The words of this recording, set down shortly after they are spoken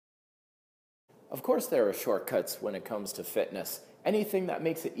Of course there are shortcuts when it comes to fitness. Anything that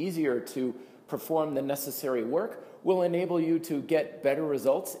makes it easier to perform the necessary work will enable you to get better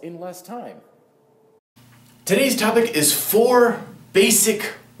results in less time. Today's topic is 4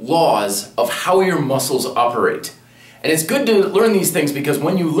 basic laws of how your muscles operate. And it's good to learn these things because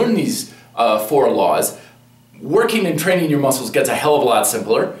when you learn these 4 laws, working and training your muscles gets a hell of a lot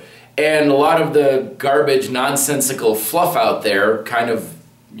simpler, and a lot of the garbage, nonsensical fluff out there kind of,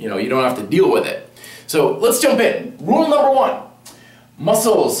 you don't have to deal with it. So let's jump in. Rule number 1,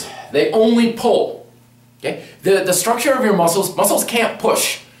 muscles, they only pull. Okay? The structure of your muscles can't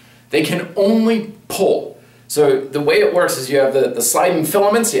push. They can only pull. So the way it works is you have the sliding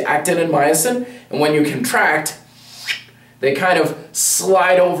filaments, you actin and myosin, and when you contract, they kind of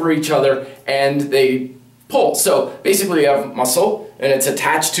slide over each other and they pull. So basically you have muscle and it's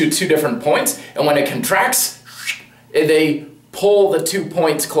attached to 2 different points, and when it contracts, they pull the 2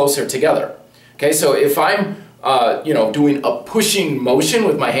 points closer together. Okay, so if I'm doing a pushing motion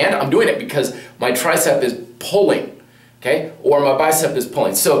with my hand, I'm doing it because my tricep is pulling, okay, or my bicep is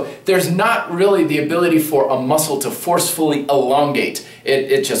pulling. So there's not really the ability for a muscle to forcefully elongate.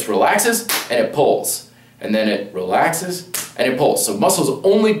 It just relaxes and it pulls, and then it relaxes and it pulls. So muscles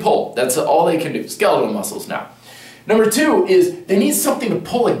only pull. That's all they can do. Skeletal muscles now. Number 2 is they need something to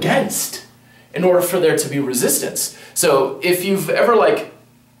pull against in order for there to be resistance. So if you've ever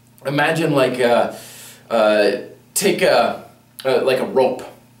imagine take a rope.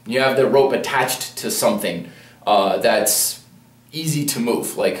 You have the rope attached to something that's easy to move,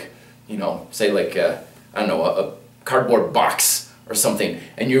 say a cardboard box or something,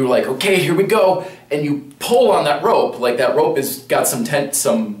 and you're like, okay, here we go, and you pull on that rope, like that rope has got some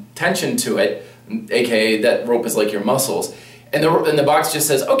tension to it, aka that rope is like your muscles, and the box just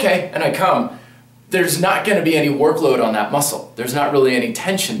says, okay, and I come. There's not going to be any workload on that muscle. There's not really any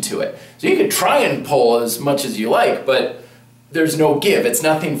tension to it. So you could try and pull as much as you like, but there's no give. It's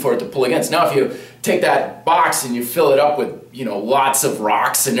nothing for it to pull against. Now if you take that box and you fill it up with, lots of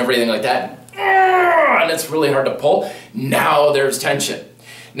rocks and everything like that, and it's really hard to pull, now there's tension.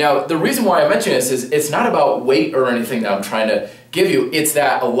 Now the reason why I mention this is it's not about weight or anything that I'm trying to give you. It's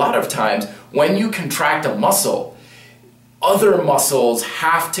that a lot of times when you contract a muscle, other muscles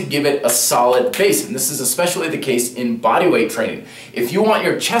have to give it a solid base, and this is especially the case in bodyweight training. If you want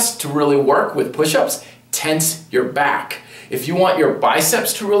your chest to really work with push-ups, tense your back. If you want your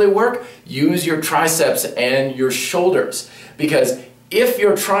biceps to really work, use your triceps and your shoulders. Because if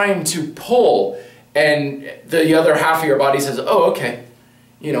you're trying to pull and the other half of your body says, oh, okay,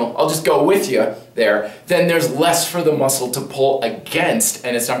 I'll just go with you there, then there's less for the muscle to pull against,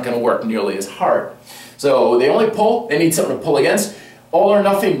 and it's not going to work nearly as hard. So they only pull, they need something to pull against. All or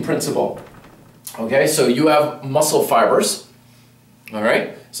nothing principle. Okay, so you have muscle fibers. All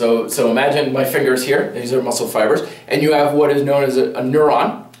right, so imagine my fingers here, these are muscle fibers, and you have what is known as a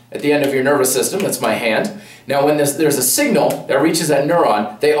neuron at the end of your nervous system, that's my hand. Now when there's a signal that reaches that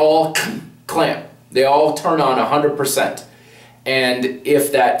neuron, they all clamp. They all turn on 100%. And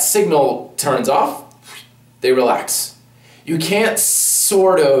if that signal turns off, they relax. You can't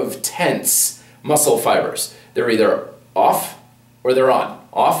sort of tense muscle fibers. They're either off or they're on.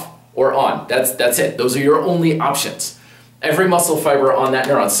 Off or on. That's it. Those are your only options. Every muscle fiber on that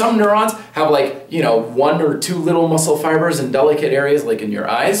neuron. Some neurons have 1 or 2 little muscle fibers in delicate areas like in your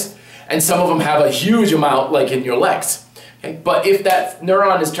eyes, and some of them have a huge amount like in your legs. Okay? But if that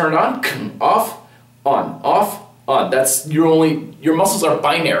neuron is turned on, off, on. That's your muscles are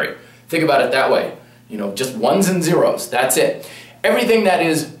binary. Think about it that way. Just 1s and 0s. That's it. Everything that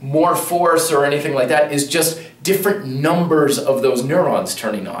is more force or anything like that is just different numbers of those neurons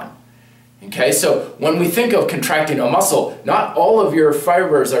turning on. Okay, so when we think of contracting a muscle, not all of your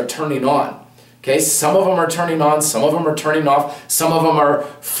fibers are turning on. Okay, some of them are turning on, some of them are turning off, some of them are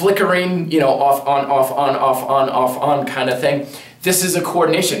flickering, off, on, off, on, off, on, off, on kind of thing. This is a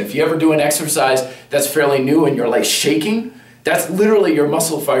coordination. If you ever do an exercise that's fairly new and you're shaking, that's literally your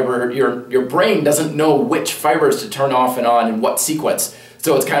muscle fiber. Your brain doesn't know which fibers to turn off and on in what sequence.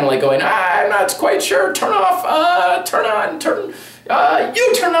 So it's kind of like going, I'm not quite sure, turn off, turn on,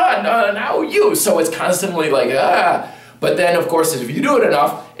 you turn on, now you. So it's constantly But then of course if you do it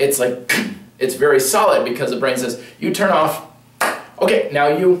enough, it's it's very solid because the brain says, you turn off, okay, now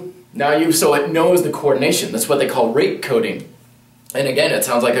you, so it knows the coordination. That's what they call rate coding. And again, it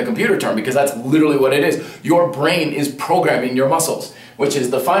sounds like a computer term because that's literally what it is. Your brain is programming your muscles, which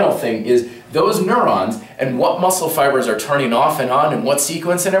is the final thing, is those neurons and what muscle fibers are turning off and on and what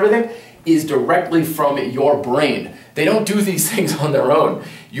sequence and everything is directly from your brain. They don't do these things on their own.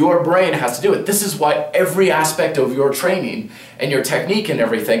 Your brain has to do it. This is why every aspect of your training and your technique and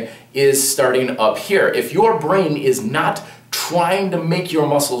everything is starting up here. If your brain is not trying to make your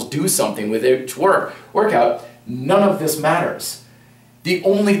muscles do something with each workout, none of this matters. The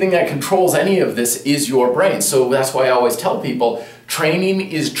only thing that controls any of this is your brain. So that's why I always tell people, training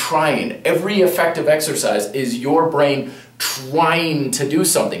is trying. Every effective exercise is your brain trying to do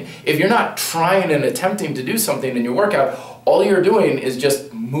something. If you're not trying and attempting to do something in your workout, all you're doing is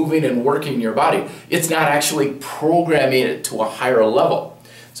just moving and working your body. It's not actually programming it to a higher level.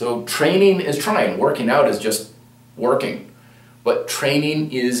 So training is trying. Working out is just working. But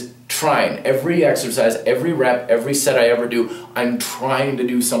training is trying. Every exercise, every rep, every set I ever do, I'm trying to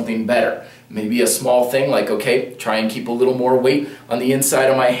do something better. Maybe a small thing like, okay, try and keep a little more weight on the inside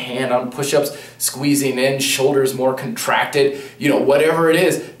of my hand on push-ups, squeezing in, shoulders more contracted, whatever it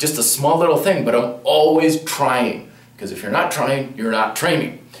is, just a small little thing, but I'm always trying. Because if you're not trying, you're not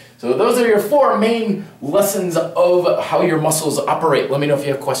training. So those are your 4 main lessons of how your muscles operate. Let me know if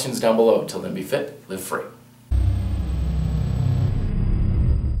you have questions down below. Until then, be fit, live free.